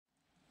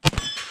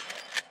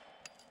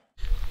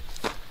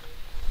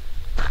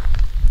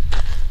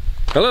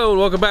Hello and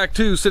welcome back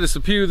to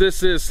Citizen Pew.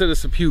 This is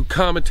Citizen Pew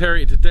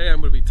Commentary. Today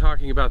I'm going to be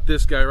talking about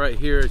this guy right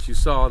here, as you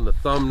saw in the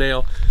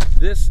thumbnail.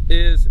 This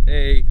is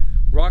a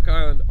Rock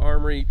Island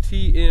Armory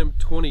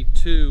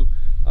TM22.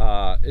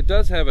 It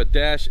does have a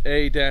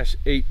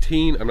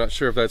 -A-18. I'm not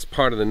sure if that's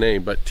part of the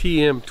name, but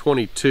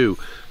TM22.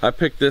 I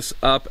picked this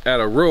up at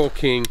a Rural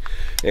King,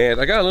 and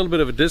I got a little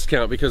bit of a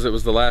discount because it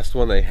was the last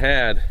one they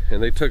had,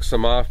 and they took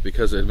some off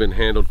because it had been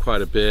handled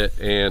quite a bit,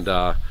 and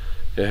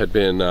it had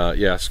been,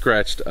 yeah,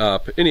 scratched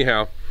up.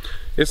 Anyhow,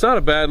 it's not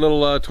a bad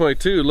little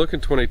 22, looking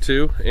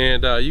 22,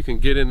 and you can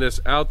get in this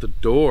out the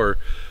door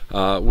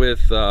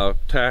with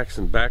tax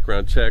and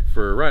background check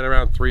for right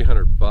around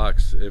 300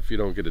 bucks if you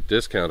don't get a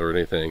discount or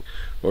anything,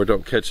 or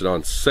don't catch it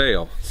on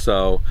sale.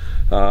 So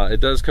it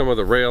does come with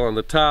a rail on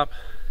the top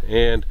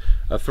and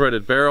a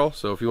threaded barrel,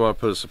 so if you want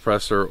to put a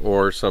suppressor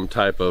or some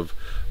type of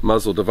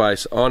muzzle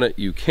device on it,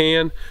 you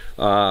can.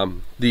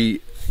 The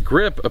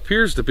grip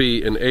appears to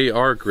be an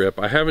AR grip.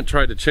 I haven't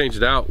tried to change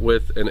it out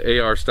with an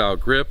AR style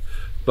grip,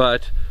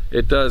 but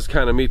it does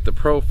kind of meet the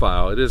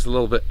profile. It is a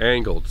little bit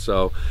angled,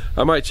 so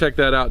I might check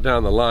that out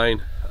down the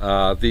line.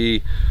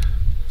 The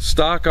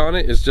stock on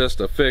it is just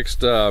a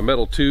fixed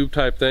metal tube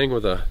type thing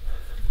with a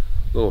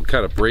little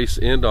kind of brace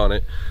end on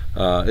it.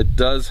 It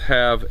does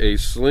have a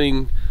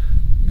sling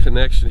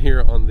connection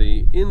here on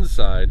the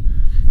inside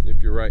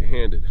if you're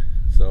right-handed,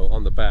 so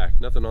on the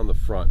back, nothing on the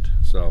front.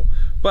 So,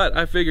 but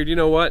I figured, you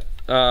know what,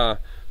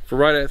 for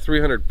right at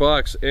 300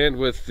 bucks, and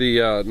with the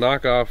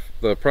knockoff,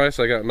 the price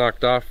I got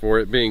knocked off for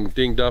it being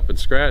dinged up and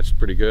scratched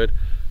pretty good,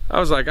 I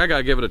was like, I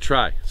gotta give it a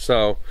try.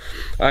 So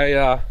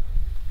I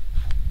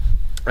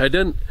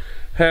didn't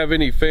have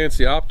any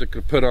fancy optic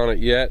to put on it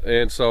yet,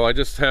 and so I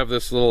just have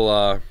this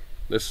little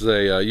this is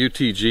a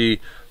UTG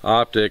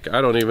optic.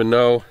 I don't even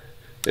know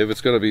if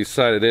it's going to be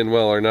sighted in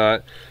well or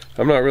not.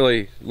 I'm not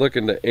really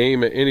looking to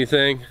aim at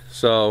anything,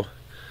 so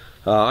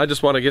I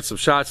just want to get some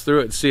shots through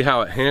it and see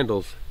how it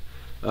handles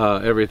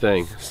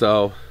everything.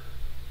 So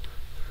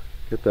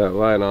get that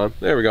light on.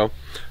 There we go.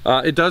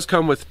 It does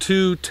come with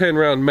two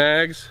 10-round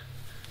mags,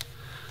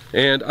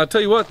 and I'll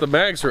tell you what, the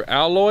mags are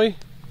alloy,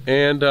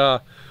 and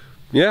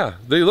yeah,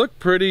 they look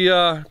pretty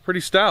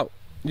stout.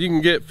 You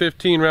can get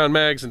 15-round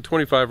mags and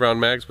 25-round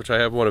mags, which I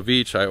have one of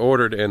each. I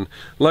ordered, and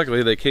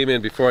luckily they came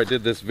in before I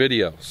did this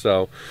video.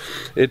 So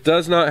it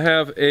does not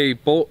have a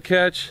bolt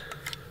catch,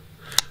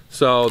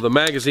 so the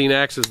magazine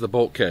acts as the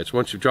bolt catch.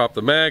 Once you drop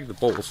the mag, the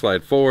bolt will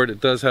slide forward.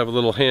 It does have a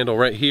little handle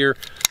right here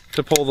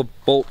to pull the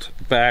bolt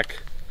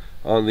back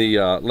on the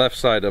left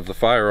side of the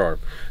firearm.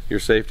 Your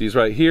safety's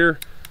right here.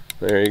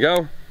 There you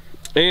go.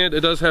 And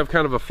it does have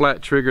kind of a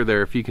flat trigger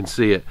there, if you can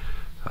see it.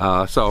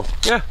 So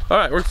yeah, all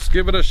right, let's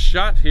give it a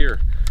shot here.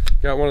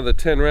 Got one of the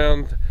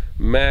 10-round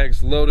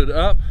mags loaded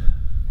up,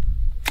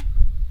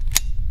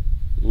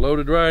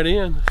 loaded right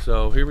in.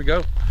 So here we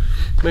go.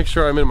 Make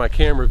sure I'm in my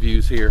camera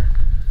views here.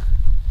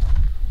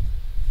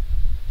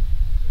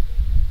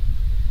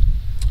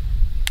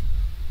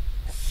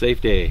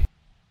 Safety.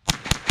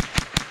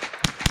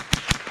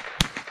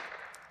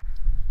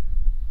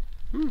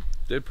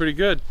 Did pretty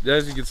good.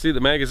 As you can see, the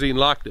magazine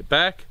locked it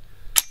back.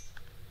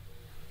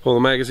 Pull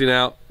the magazine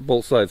out,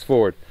 bolt slides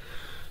forward.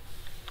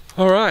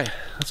 All right,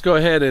 let's go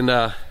ahead and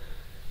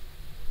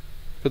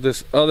put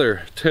this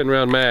other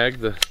 10-round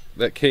mag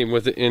that came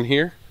with it in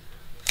here.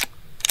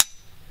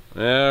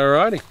 All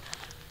righty,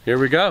 here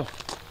we go.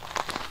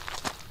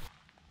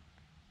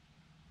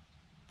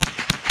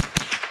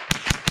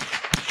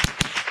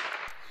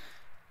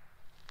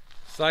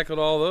 Cycled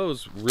all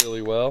those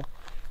really well.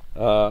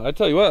 I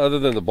tell you what, other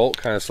than the bolt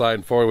kind of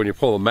sliding forward when you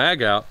pull the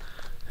mag out,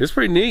 it's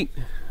pretty neat.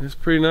 It's a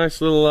pretty nice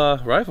little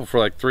rifle for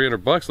like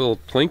 300 bucks, a little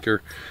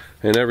Plinker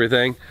and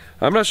everything.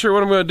 I'm not sure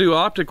what I'm going to do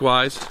optic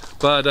wise,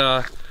 but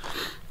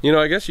you know,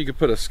 I guess you could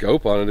put a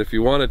scope on it if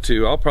you wanted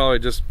to. I'll probably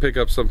just pick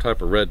up some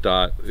type of red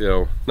dot, you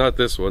know, not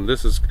this one.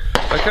 This is,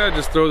 I kind of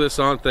just throw this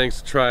on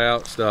things to try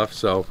out stuff,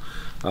 so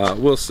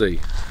we'll see.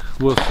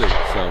 We'll see.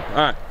 So, all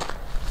right.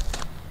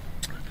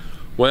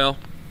 Well,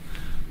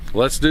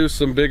 let's do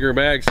some bigger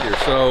mags here.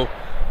 So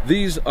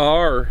these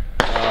are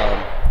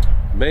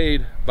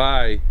made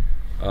by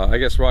I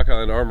guess Rock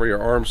Island Armory or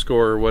Armscore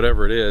or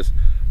whatever it is.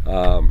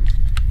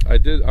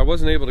 I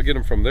wasn't able to get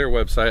them from their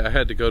website. I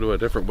had to go to a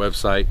different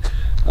website.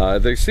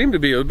 They seem to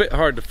be a bit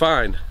hard to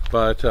find,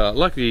 but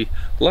luckily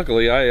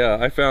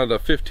I found a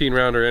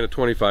 15-rounder and a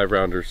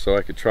 25-rounder, so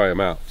I could try them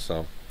out.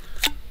 So,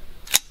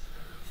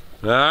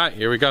 all right,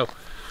 here we go.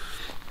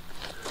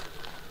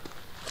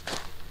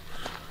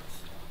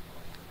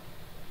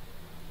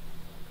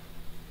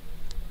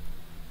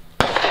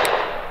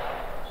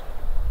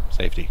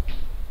 Safety.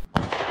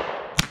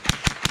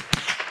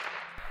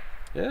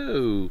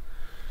 Oh,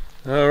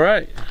 all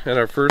right, and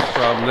our first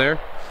problem there,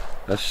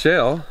 a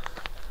shell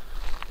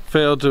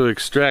failed to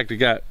extract.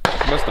 It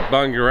must have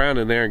bunged around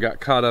in there and got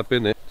caught up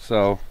in it.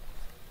 So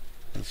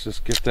let's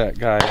just get that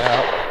guy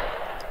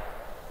out.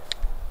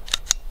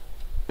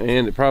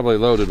 And it probably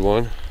loaded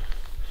one.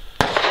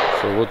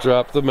 So we'll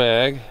drop the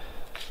mag,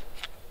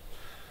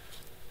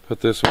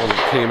 put this one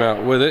that came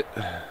out with it.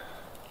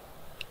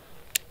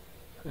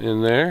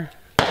 in there.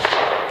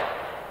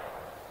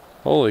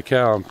 Holy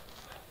cow, I'm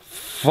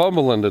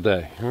fumbling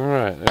today. All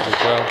right, there we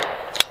go.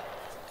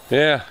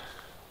 Yeah,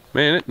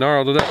 man, it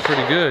gnarled it up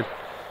pretty good.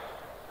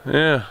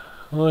 Yeah,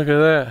 look at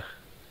that.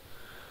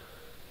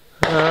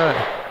 All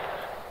right.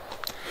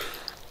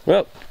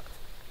 Well,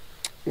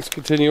 let's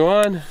continue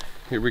on.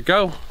 Here we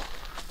go.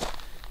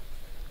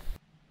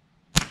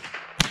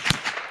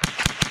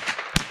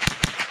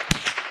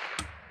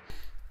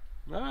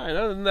 Alright,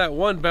 other than that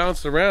one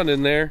bounce around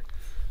in there,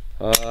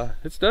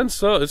 it's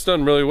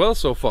done really well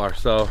so far.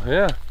 So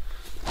yeah,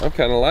 I'm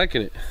kinda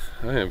liking it.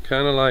 I am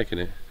kinda liking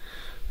it.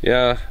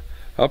 Yeah,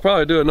 I'll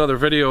probably do another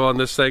video on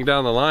this thing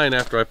down the line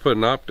after I put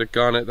an optic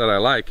on it that I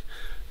like,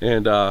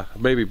 and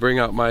maybe bring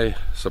out my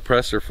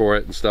suppressor for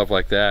it and stuff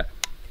like that.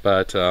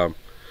 But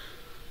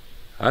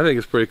I think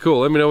it's pretty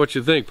cool. Let me know what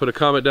you think. Put a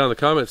comment down in the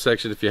comment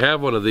section if you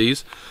have one of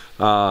these,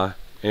 and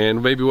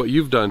maybe what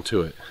you've done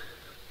to it.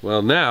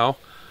 Well, now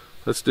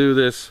let's do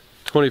this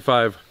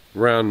 25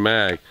 round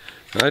mag.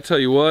 And I tell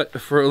you what,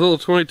 for a little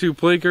 22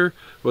 Plinker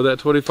with that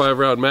 25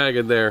 round mag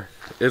in there,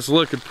 it's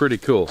looking pretty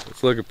cool.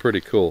 It's looking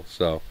pretty cool.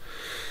 So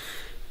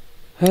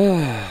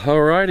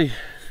alrighty,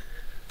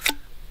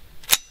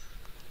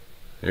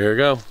 here we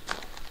go.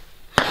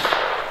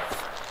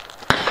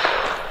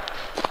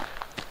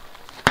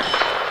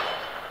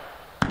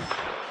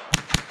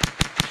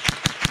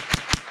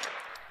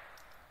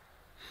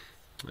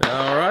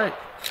 All right,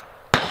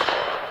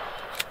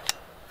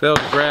 failed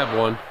to grab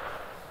one.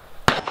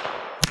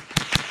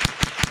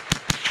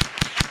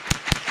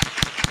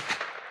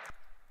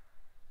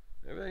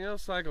 Everything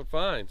else cycled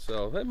fine,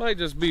 so that might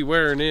just be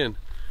wearing in.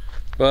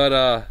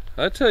 But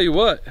I tell you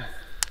what,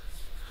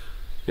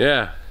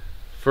 yeah,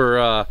 for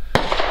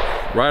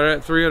right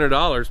at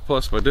 $300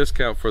 plus my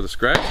discount for the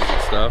scratches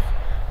and stuff,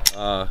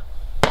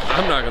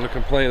 I'm not going to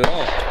complain at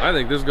all. I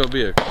think this is going to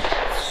be a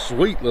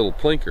sweet little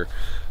Plinker.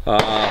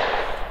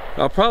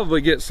 I'll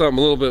probably get something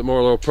a little bit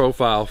more low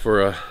profile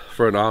for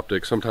an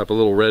optic, some type of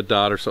little red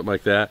dot or something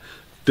like that.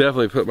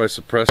 Definitely put my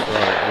suppressor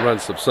on it and run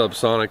some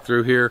subsonic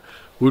through here.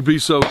 Would be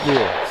so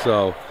cool.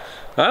 So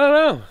I don't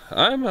know,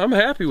 I'm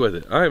happy with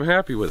it. I am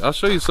happy with it. I'll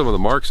show you some of the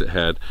marks it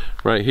had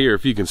right here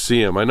if you can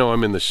see them. I know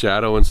I'm in the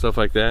shadow and stuff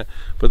like that,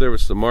 but there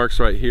was some marks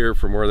right here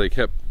from where they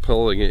kept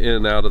pulling it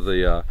in and out of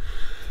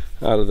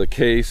the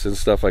case and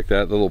stuff like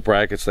that, the little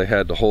brackets they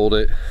had to hold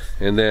it.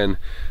 And then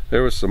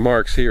there was some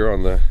marks here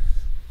on the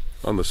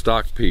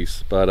stock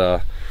piece,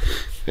 but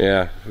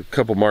yeah, a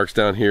couple marks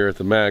down here at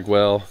the mag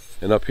well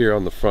and up here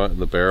on the front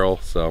and the barrel.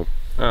 So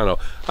I don't know,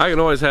 I can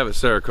always have it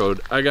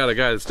Cerakote. I got a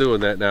guy that's doing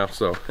that now,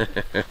 so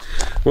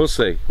we'll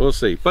see, we'll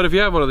see. But if you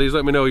have one of these,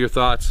 let me know your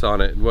thoughts on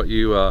it and what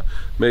you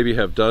maybe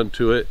have done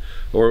to it,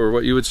 or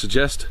what you would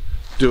suggest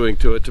doing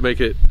to it to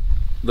make it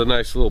the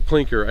nice little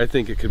Plinker I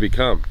think it could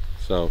become.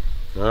 So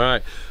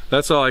alright,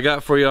 that's all I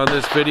got for you on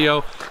this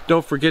video.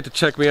 Don't forget to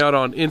check me out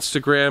on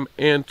Instagram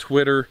and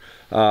Twitter.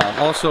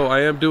 Also, I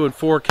am doing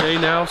 4K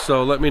now,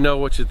 so let me know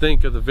what you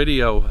think of the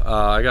video.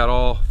 I got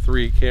all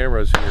 3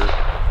 cameras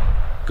here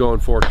going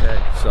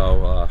 4K,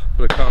 so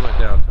put a comment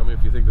down. Tell me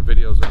if you think the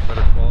videos are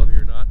better quality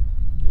or not.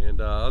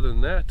 And other than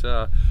that,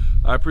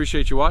 I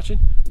appreciate you watching.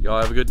 Y'all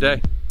have a good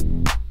day.